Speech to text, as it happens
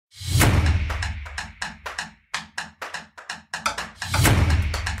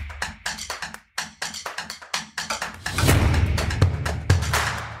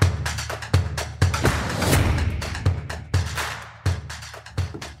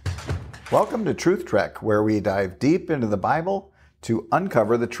Welcome to Truth Trek, where we dive deep into the Bible to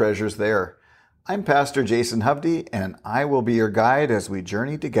uncover the treasures there. I'm Pastor Jason Hovde, and I will be your guide as we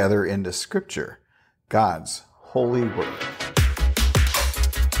journey together into Scripture, God's holy word.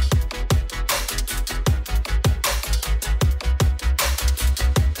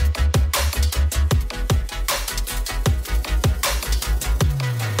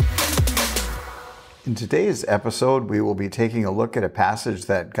 In today's episode, we will be taking a look at a passage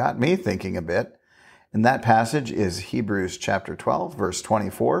that got me thinking a bit, and that passage is Hebrews chapter 12, verse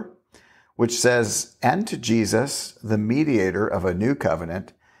 24, which says, "And to Jesus, the mediator of a new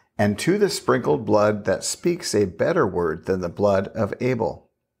covenant, and to the sprinkled blood that speaks a better word than the blood of Abel."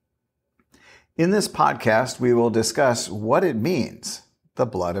 In this podcast, we will discuss what it means, the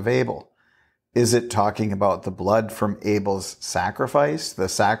blood of Abel. Is it talking about the blood from Abel's sacrifice, the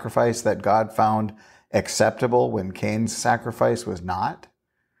sacrifice that God found acceptable when Cain's sacrifice was not?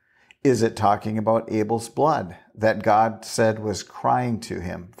 Is it talking about Abel's blood that God said was crying to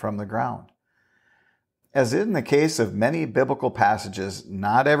him from the ground? As in the case of many biblical passages,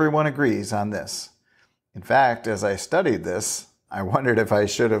 not everyone agrees on this. In fact, as I studied this, I wondered if I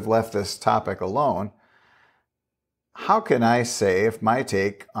should have left this topic alone. How can I say if my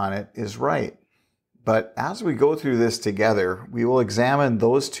take on it is right? But as we go through this together, we will examine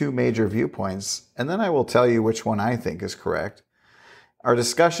those two major viewpoints, and then I will tell you which one I think is correct. Our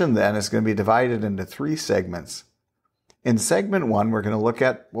discussion then is going to be divided into three segments. In segment one, we're going to look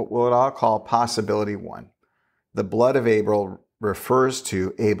at what I'll call possibility one. The blood of Abel refers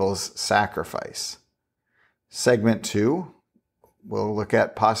to Abel's sacrifice. Segment two, we'll look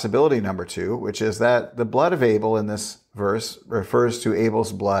at possibility number two, which is that the blood of Abel in this verse refers to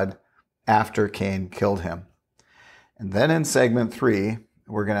Abel's blood after Cain killed him. And then in segment three,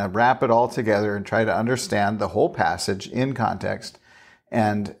 we're going to wrap it all together and try to understand the whole passage in context.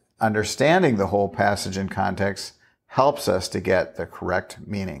 And understanding the whole passage in context helps us to get the correct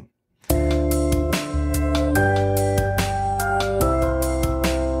meaning.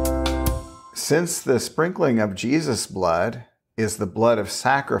 Since the sprinkling of Jesus' blood is the blood of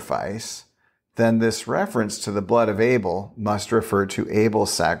sacrifice, then this reference to the blood of Abel must refer to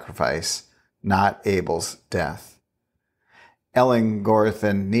Abel's sacrifice, not Abel's death. Ellingworth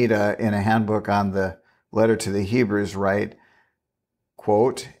and Nita, in a handbook on the letter to the Hebrews, write,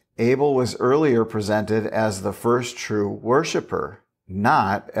 quote, "Abel was earlier presented as the first true worshiper,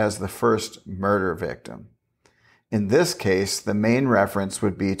 not as the first murder victim. In this case, the main reference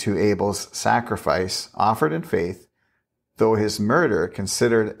would be to Abel's sacrifice offered in faith, though his murder,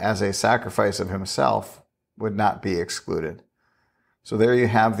 considered as a sacrifice of himself, would not be excluded." So there you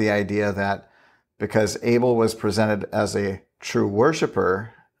have the idea that because Abel was presented as a true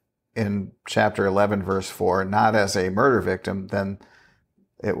worshiper in chapter 11, verse 4, not as a murder victim, then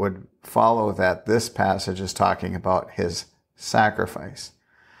it would follow that this passage is talking about his sacrifice.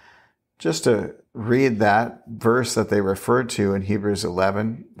 Just to read that verse that they referred to in Hebrews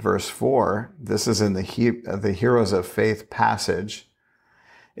 11, verse 4, this is in the Heroes of Faith passage.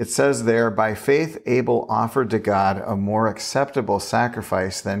 It says there, "By faith Abel offered to God a more acceptable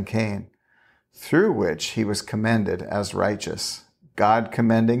sacrifice than Cain, through which he was commended as righteous, God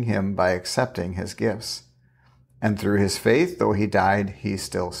commending him by accepting his gifts. And through his faith, though he died, he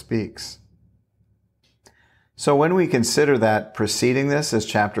still speaks." So when we consider that preceding this is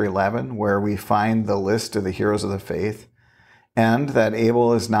chapter 11, where we find the list of the heroes of the faith, and that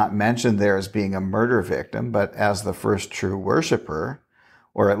Abel is not mentioned there as being a murder victim, but as the first true worshiper,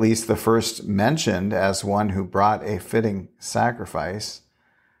 or at least the first mentioned as one who brought a fitting sacrifice,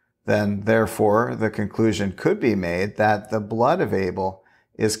 then therefore the conclusion could be made that the blood of Abel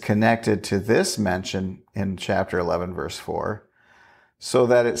is connected to this mention in chapter 11, verse 4, so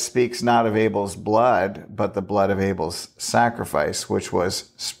that it speaks not of Abel's blood, but the blood of Abel's sacrifice, which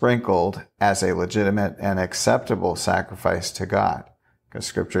was sprinkled as a legitimate and acceptable sacrifice to God. Because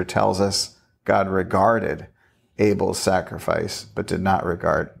Scripture tells us God regarded Abel's sacrifice, but did not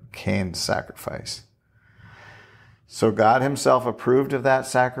regard Cain's sacrifice. So God himself approved of that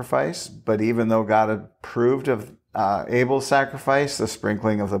sacrifice, but even though God approved of Abel's sacrifice, the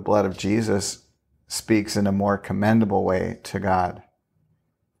sprinkling of the blood of Jesus speaks in a more commendable way to God.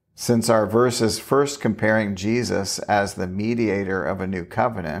 Since our verse is first comparing Jesus as the mediator of a new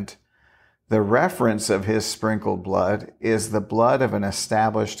covenant, the reference of his sprinkled blood is the blood of an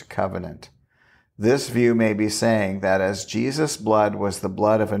established covenant. This view may be saying that as Jesus' blood was the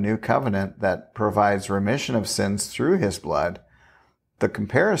blood of a new covenant that provides remission of sins through his blood, the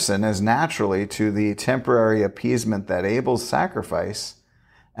comparison is naturally to the temporary appeasement that Abel's sacrifice,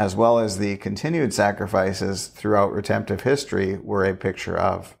 as well as the continued sacrifices throughout redemptive history, were a picture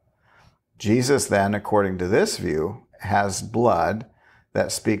of. Jesus then, according to this view, has blood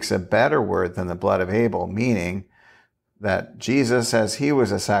that speaks a better word than the blood of Abel, meaning that Jesus, as he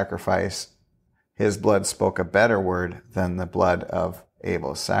was a sacrifice, his blood spoke a better word than the blood of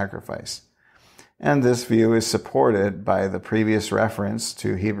Abel's sacrifice. And this view is supported by the previous reference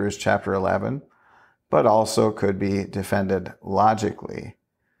to Hebrews chapter 11, but also could be defended logically.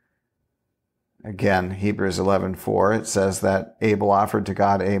 Again, Hebrews 11:4, it says that Abel offered to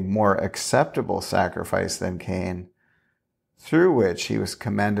God a more acceptable sacrifice than Cain, through which he was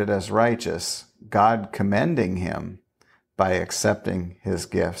commended as righteous, God commending him by accepting his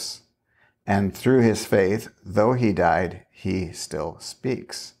gifts. And through his faith, though he died, he still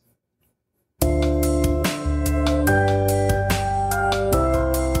speaks.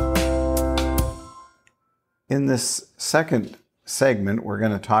 In this second segment, we're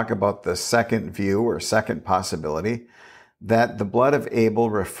going to talk about the second view or second possibility, that the blood of Abel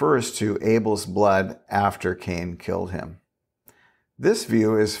refers to Abel's blood after Cain killed him. This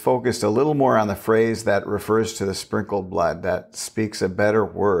view is focused a little more on the phrase that refers to the sprinkled blood that speaks a better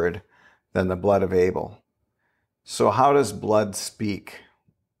word than the blood of Abel. So how does blood speak?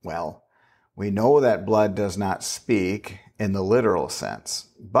 Well, we know that blood does not speak in the literal sense,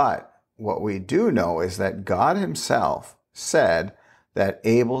 but what we do know is that God himself said that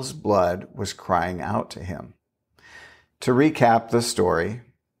Abel's blood was crying out to him. To recap the story,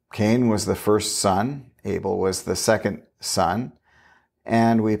 Cain was the first son, Abel was the second son,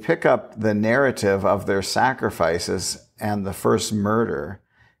 and we pick up the narrative of their sacrifices and the first murder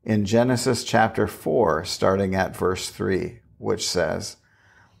in Genesis chapter 4, starting at verse 3, which says,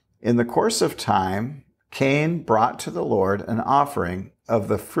 "In the course of time, Cain brought to the Lord an offering of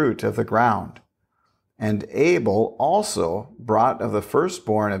the fruit of the ground. And Abel also brought of the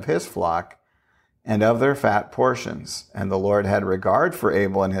firstborn of his flock and of their fat portions. And the Lord had regard for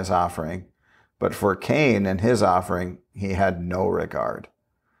Abel and his offering, but for Cain and his offering he had no regard.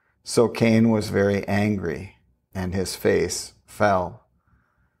 So Cain was very angry, and his face fell.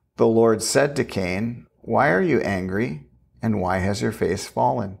 The Lord said to Cain, 'Why are you angry, and why has your face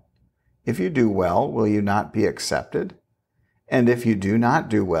fallen? If you do well, will you not be accepted? And if you do not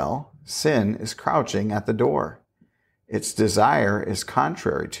do well, sin is crouching at the door. Its desire is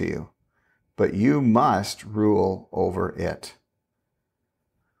contrary to you, but you must rule over it.'"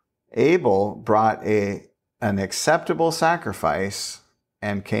 Abel brought an acceptable sacrifice,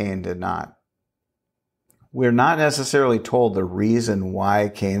 and Cain did not. We're not necessarily told the reason why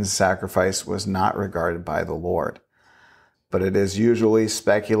Cain's sacrifice was not regarded by the Lord, but it is usually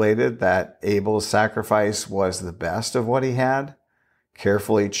speculated that Abel's sacrifice was the best of what he had,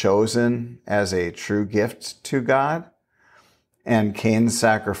 carefully chosen as a true gift to God, and Cain's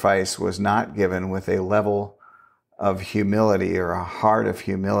sacrifice was not given with a level of humility or a heart of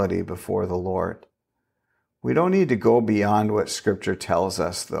humility before the Lord. We don't need to go beyond what Scripture tells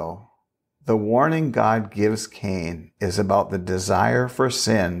us, though. The warning God gives Cain is about the desire for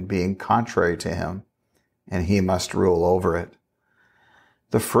sin being contrary to him, and he must rule over it.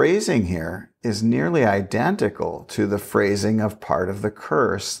 The phrasing here is nearly identical to the phrasing of part of the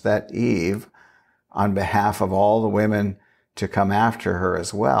curse that Eve, on behalf of all the women to come after her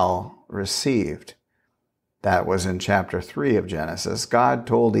as well, received. That was in chapter 3 of Genesis. God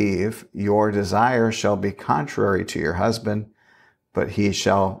told Eve, "Your desire shall be contrary to your husband, but he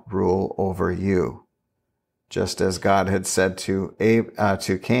shall rule over you." Just as God had said to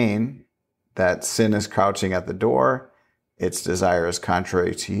Cain that sin is crouching at the door, its desire is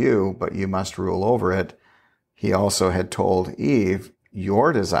contrary to you, but you must rule over it. He also had told Eve,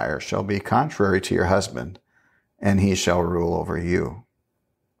 "Your desire shall be contrary to your husband, and he shall rule over you."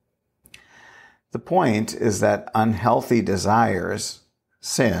 The point is that unhealthy desires,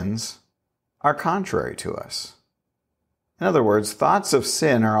 sins, are contrary to us. In other words, thoughts of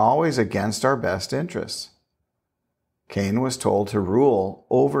sin are always against our best interests. Cain was told to rule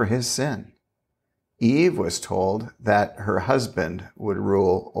over his sin. Eve was told that her husband would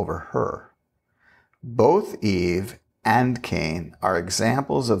rule over her. Both Eve and Cain are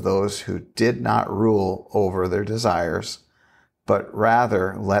examples of those who did not rule over their desires, but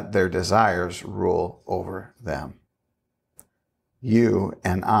rather let their desires rule over them. You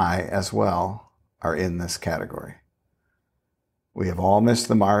and I as well are in this category. We have all missed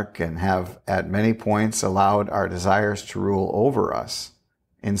the mark and have at many points allowed our desires to rule over us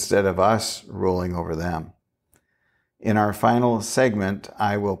instead of us ruling over them. In our final segment,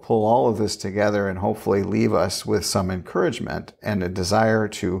 I will pull all of this together and hopefully leave us with some encouragement and a desire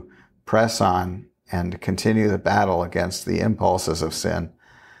to press on and continue the battle against the impulses of sin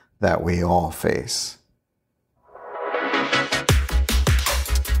that we all face.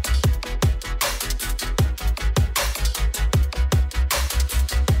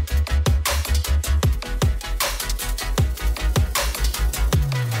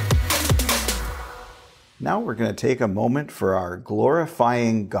 now we're going to take a moment for our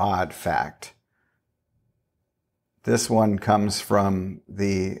glorifying God fact. This one comes from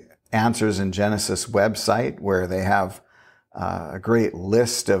the Answers in Genesis website, where they have a great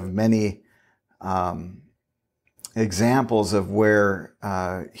list of many examples of where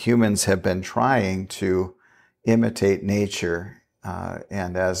humans have been trying to imitate nature.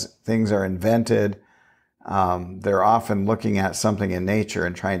 And as things are invented, they're often looking at something in nature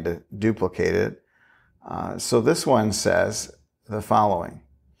and trying to duplicate it. So this one says the following: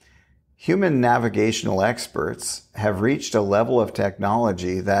 human navigational experts have reached a level of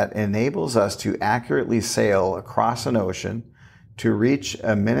technology that enables us to accurately sail across an ocean to reach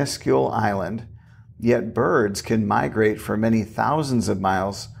a minuscule island, yet birds can migrate for many thousands of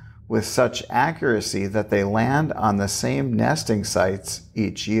miles with such accuracy that they land on the same nesting sites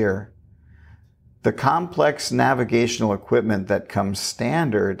each year. The complex navigational equipment that comes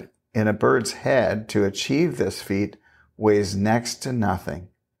standard in a bird's head to achieve this feat weighs next to nothing.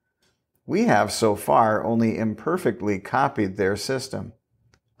 We have so far only imperfectly copied their system.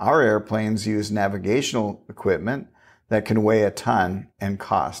 Our airplanes use navigational equipment that can weigh a ton and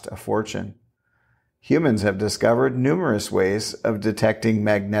cost a fortune. Humans have discovered numerous ways of detecting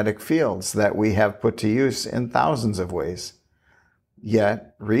magnetic fields that we have put to use in thousands of ways.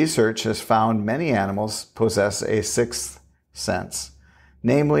 Yet, research has found many animals possess a sixth sense,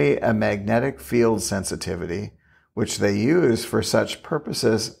 namely a magnetic field sensitivity, which they use for such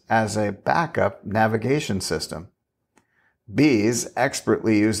purposes as a backup navigation system. Bees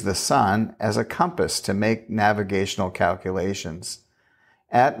expertly use the sun as a compass to make navigational calculations.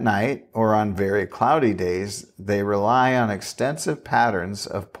 At night, or on very cloudy days, they rely on extensive patterns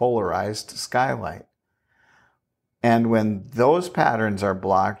of polarized skylight. And when those patterns are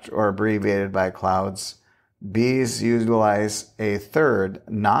blocked or abbreviated by clouds, bees utilize a third,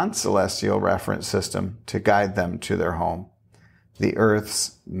 non-celestial reference system to guide them to their home, the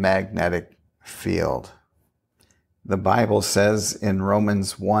Earth's magnetic field. The Bible says in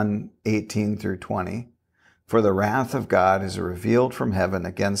Romans 1:18 through 20, "For the wrath of God is revealed from heaven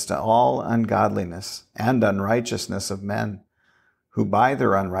against all ungodliness and unrighteousness of men, who by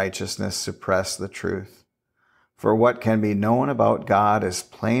their unrighteousness suppress the truth. For what can be known about God is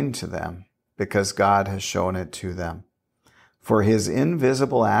plain to them, because God has shown it to them. For his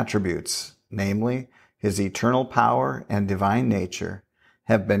invisible attributes, namely his eternal power and divine nature,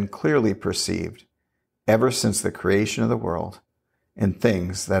 have been clearly perceived ever since the creation of the world in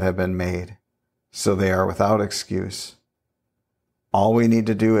things that have been made, so they are without excuse. All we need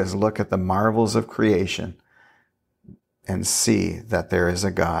to do is look at the marvels of creation and see that there is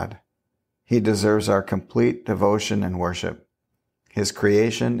a God. He deserves our complete devotion and worship. His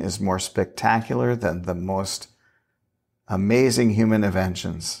creation is more spectacular than the most amazing human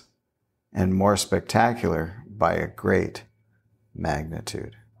inventions, and more spectacular by a great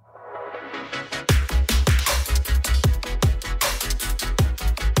magnitude."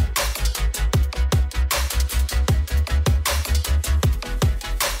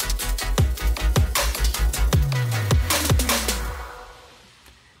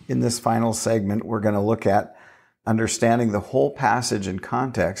 In this final segment, we're going to look at understanding the whole passage in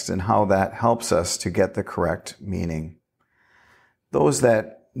context and how that helps us to get the correct meaning. Those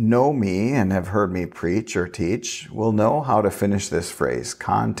that know me and have heard me preach or teach will know how to finish this phrase: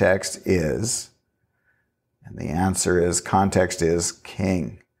 context is, and the answer is context is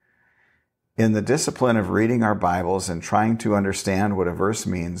king. In the discipline of reading our Bibles and trying to understand what a verse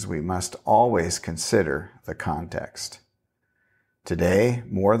means, we must always consider the context. Today,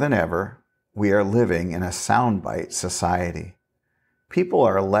 more than ever, we are living in a soundbite society. People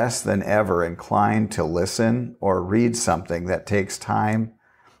are less than ever inclined to listen or read something that takes time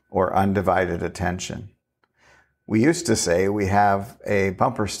or undivided attention. We used to say we have a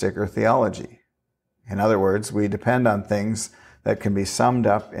bumper sticker theology. In other words, we depend on things that can be summed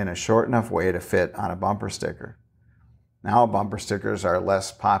up in a short enough way to fit on a bumper sticker. Now bumper stickers are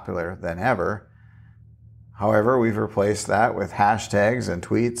less popular than ever. However, we've replaced that with hashtags and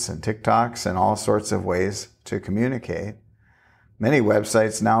tweets and TikToks and all sorts of ways to communicate. Many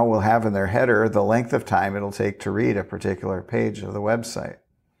websites now will have in their header the length of time it'll take to read a particular page of the website.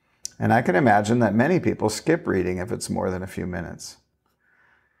 And I can imagine that many people skip reading if it's more than a few minutes.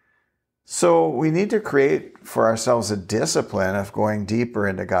 So we need to create for ourselves a discipline of going deeper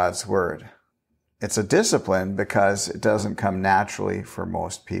into God's Word. It's a discipline because it doesn't come naturally for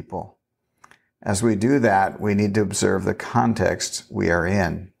most people. As we do that, we need to observe the context we are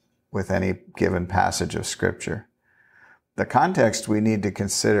in with any given passage of Scripture. The context we need to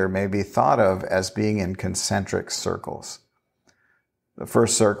consider may be thought of as being in concentric circles. The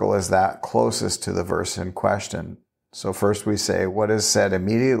first circle is that closest to the verse in question. So first we say what is said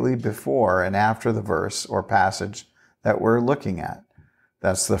immediately before and after the verse or passage that we're looking at.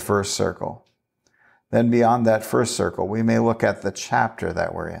 That's the first circle. Then beyond that first circle, we may look at the chapter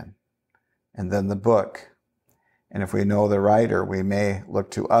that we're in, and then the book. And if we know the writer, we may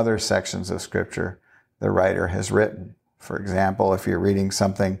look to other sections of Scripture the writer has written. For example, if you're reading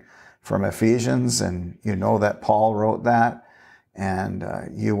something from Ephesians and you know that Paul wrote that,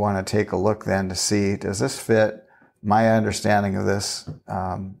 and you want to take a look then to see, does this fit my understanding of this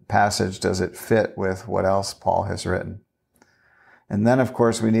passage? Does it fit with what else Paul has written? And then, of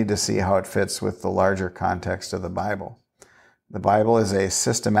course, we need to see how it fits with the larger context of the Bible. The Bible is a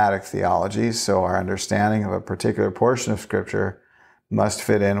systematic theology, so our understanding of a particular portion of Scripture must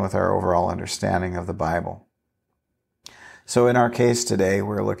fit in with our overall understanding of the Bible. So in our case today,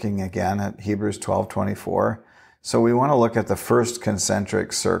 we're looking again at Hebrews 12:24. So we want to look at the first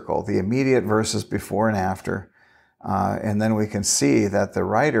concentric circle, the immediate verses before and after, and then we can see that the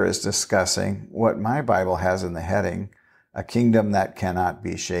writer is discussing what my Bible has in the heading, a kingdom that cannot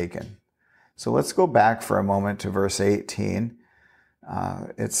be shaken. So let's go back for a moment to verse 18.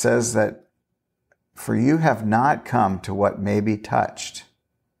 It says that, "For you have not come to what may be touched,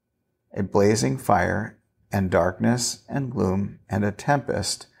 a blazing fire, and darkness, and gloom, and a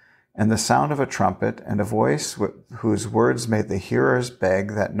tempest, and the sound of a trumpet, and a voice whose words made the hearers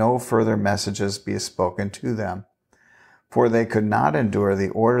beg that no further messages be spoken to them. For they could not endure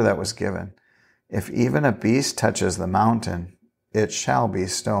the order that was given. If even a beast touches the mountain, it shall be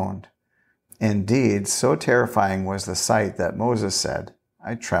stoned. Indeed, so terrifying was the sight that Moses said,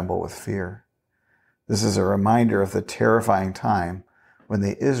 'I tremble with fear.'" This is a reminder of the terrifying time when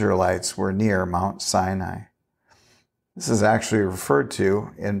the Israelites were near Mount Sinai. This is actually referred to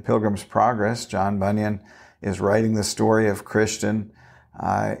in Pilgrim's Progress. John Bunyan is writing the story of Christian,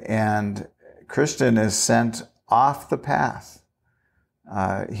 and Christian is sent off the path.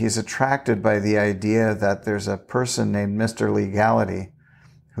 He's attracted by the idea that there's a person named Mr. Legality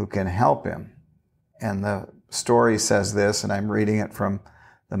who can help him. And the story says this, and I'm reading it from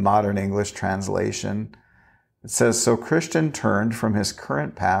the Modern English translation. It says, "So Christian turned from his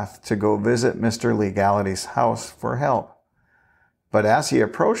current path to go visit Mr. Legality's house for help. But as he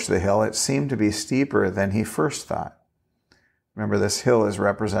approached the hill, it seemed to be steeper than he first thought." Remember, this hill is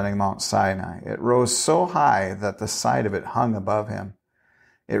representing Mount Sinai. "It rose so high that the side of it hung above him.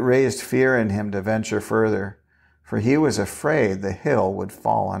 It raised fear in him to venture further, for he was afraid the hill would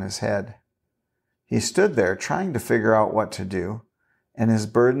fall on his head. He stood there trying to figure out what to do, and his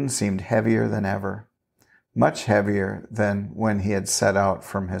burden seemed heavier than ever, much heavier than when he had set out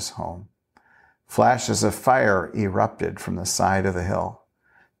from his home. Flashes of fire erupted from the side of the hill."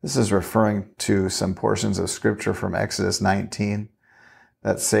 This is referring to some portions of Scripture from Exodus 19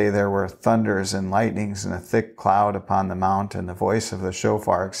 that say there were thunders and lightnings and a thick cloud upon the mount and the voice of the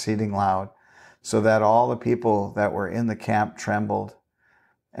shofar exceeding loud, so that all the people that were in the camp trembled.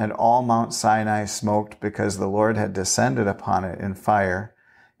 And all Mount Sinai smoked because the Lord had descended upon it in fire,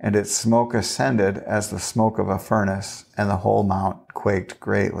 and its smoke ascended as the smoke of a furnace, and the whole mount quaked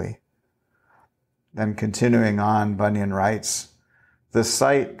greatly. Then continuing on, Bunyan writes, "The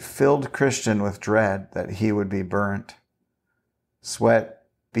sight filled Christian with dread that he would be burnt. Sweat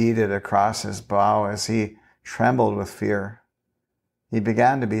beaded across his brow as he trembled with fear. He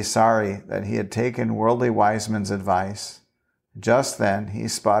began to be sorry that he had taken worldly wise men's advice. Just then he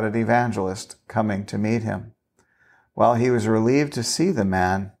spotted Evangelist coming to meet him. While he was relieved to see the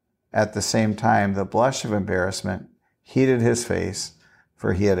man, at the same time the blush of embarrassment heated his face,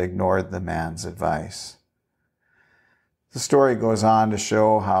 for he had ignored the man's advice." The story goes on to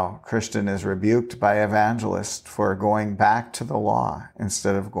show how Christian is rebuked by Evangelist for going back to the law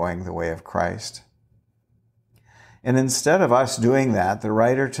instead of going the way of Christ. And instead of us doing that, the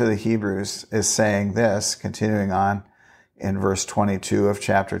writer to the Hebrews is saying this, continuing on in verse 22 of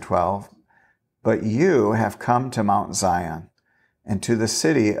chapter 12, "But you have come to Mount Zion and to the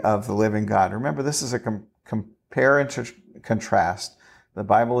city of the living God." Remember, this is a compare and contrast. The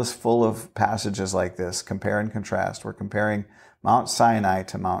Bible is full of passages like this, compare and contrast. We're comparing Mount Sinai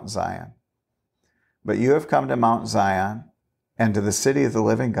to Mount Zion. "But you have come to Mount Zion and to the city of the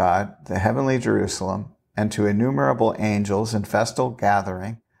living God, the heavenly Jerusalem, and to innumerable angels in festal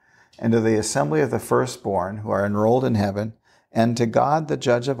gathering, and to the assembly of the firstborn who are enrolled in heaven, and to God the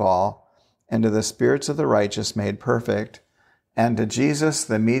judge of all, and to the spirits of the righteous made perfect, and to Jesus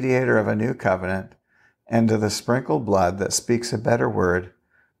the mediator of a new covenant, and to the sprinkled blood that speaks a better word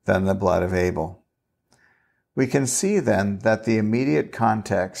than the blood of Abel." We can see then that the immediate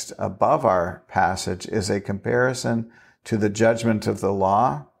context above our passage is a comparison to the judgment of the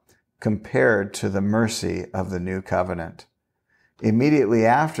law compared to the mercy of the new covenant. Immediately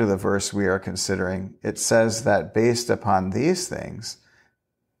after the verse we are considering, it says that based upon these things,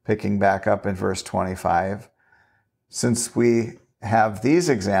 picking back up in verse 25, since we have these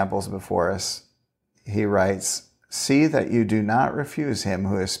examples before us, he writes, "See that you do not refuse him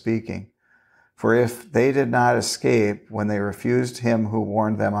who is speaking. For if they did not escape when they refused him who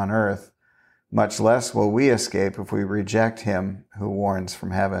warned them on earth, much less will we escape if we reject him who warns from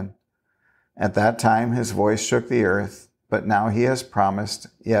heaven. At that time his voice shook the earth, but now he has promised,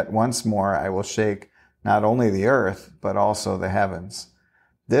 yet once more I will shake not only the earth, but also the heavens."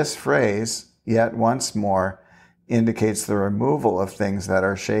 This phrase, "yet once more," indicates the removal of things that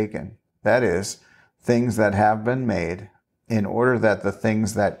are shaken. That is, things that have been made, in order that the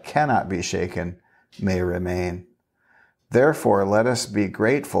things that cannot be shaken may remain. Therefore, let us be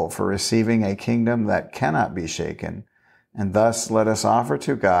grateful for receiving a kingdom that cannot be shaken, and thus let us offer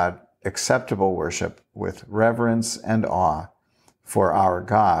to God acceptable worship with reverence and awe, for our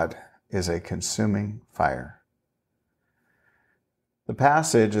God is a consuming fire. The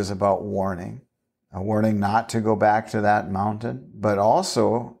passage is about warning, a warning not to go back to that mountain, but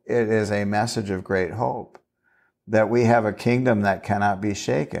also it is a message of great hope that we have a kingdom that cannot be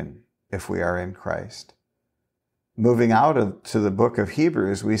shaken if we are in Christ. Moving out to the book of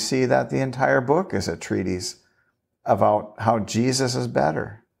Hebrews, we see that the entire book is a treatise about how Jesus is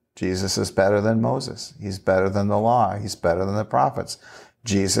better. Jesus is better than Moses. He's better than the law. He's better than the prophets.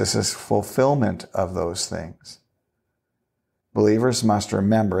 Jesus is fulfillment of those things. Believers must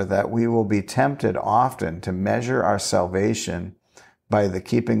remember that we will be tempted often to measure our salvation by the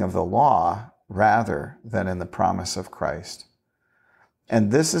keeping of the law rather than in the promise of Christ.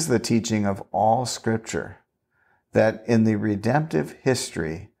 And this is the teaching of all Scripture, that in the redemptive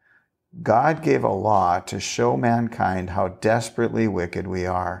history, God gave a law to show mankind how desperately wicked we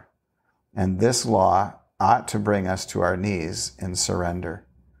are. And this law ought to bring us to our knees in surrender.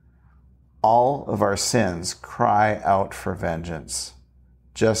 All of our sins cry out for vengeance,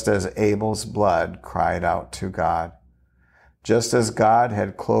 just as Abel's blood cried out to God. Just as God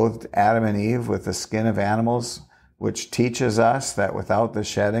had clothed Adam and Eve with the skin of animals, which teaches us that without the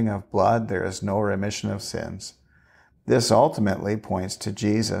shedding of blood there is no remission of sins. This ultimately points to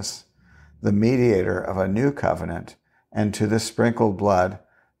Jesus, the mediator of a new covenant, and to the sprinkled blood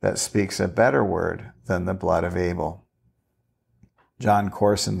that speaks a better word than the blood of Abel. John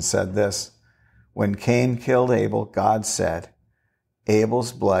Corson said this, "When Cain killed Abel, God said,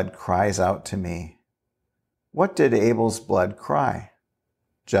 'Abel's blood cries out to me.' What did Abel's blood cry?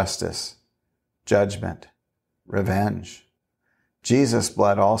 Justice, judgment, revenge. Jesus'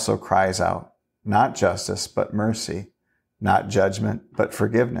 blood also cries out, not justice, but mercy, not judgment, but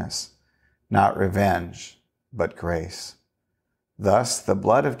forgiveness, not revenge, but grace. Thus, the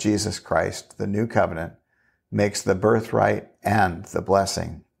blood of Jesus Christ, the new covenant, makes the birthright and the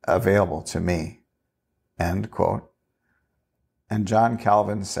blessing available to me." End quote. And John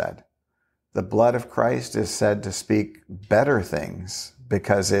Calvin said, "The blood of Christ is said to speak better things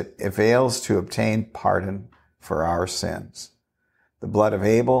because it avails to obtain pardon for our sins. The blood of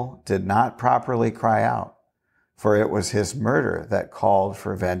Abel did not properly cry out, for it was his murder that called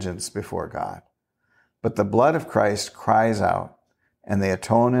for vengeance before God. But the blood of Christ cries out, and the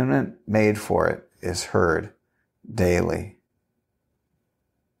atonement made for it is heard daily."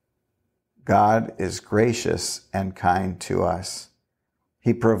 God is gracious and kind to us.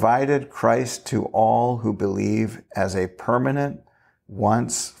 He provided Christ to all who believe as a permanent,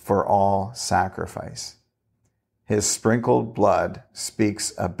 once-for-all sacrifice. His sprinkled blood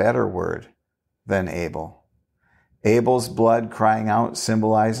speaks a better word than Abel. Abel's blood crying out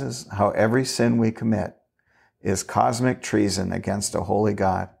symbolizes how every sin we commit is cosmic treason against a holy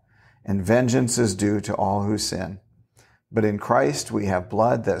God, and vengeance is due to all who sin. But in Christ we have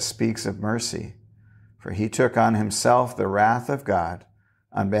blood that speaks of mercy, for he took on himself the wrath of God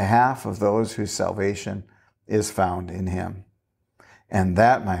on behalf of those whose salvation is found in him. And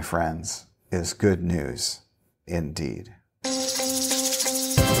that, my friends, is good news indeed.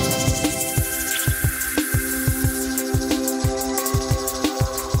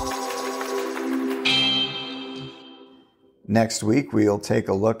 Next week, we'll take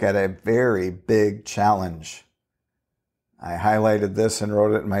a look at a very big challenge. I highlighted this and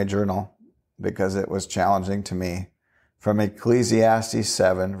wrote it in my journal because it was challenging to me. From Ecclesiastes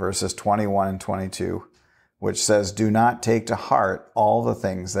 7, verses 21 and 22, which says, "Do not take to heart all the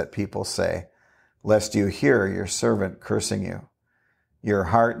things that people say, lest you hear your servant cursing you. Your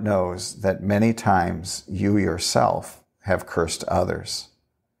heart knows that many times you yourself have cursed others."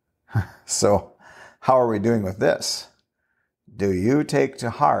 So, how are we doing with this? Do you take to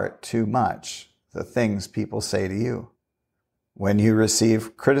heart too much the things people say to you? When you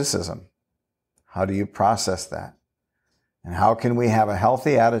receive criticism, how do you process that? And how can we have a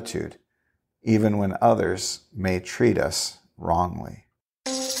healthy attitude even when others may treat us wrongly?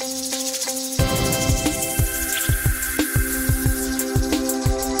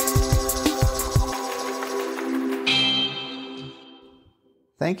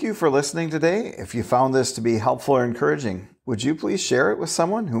 Thank you for listening today. If you found this to be helpful or encouraging, would you please share it with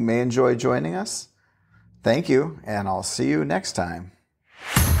someone who may enjoy joining us? Thank you, and I'll see you next time.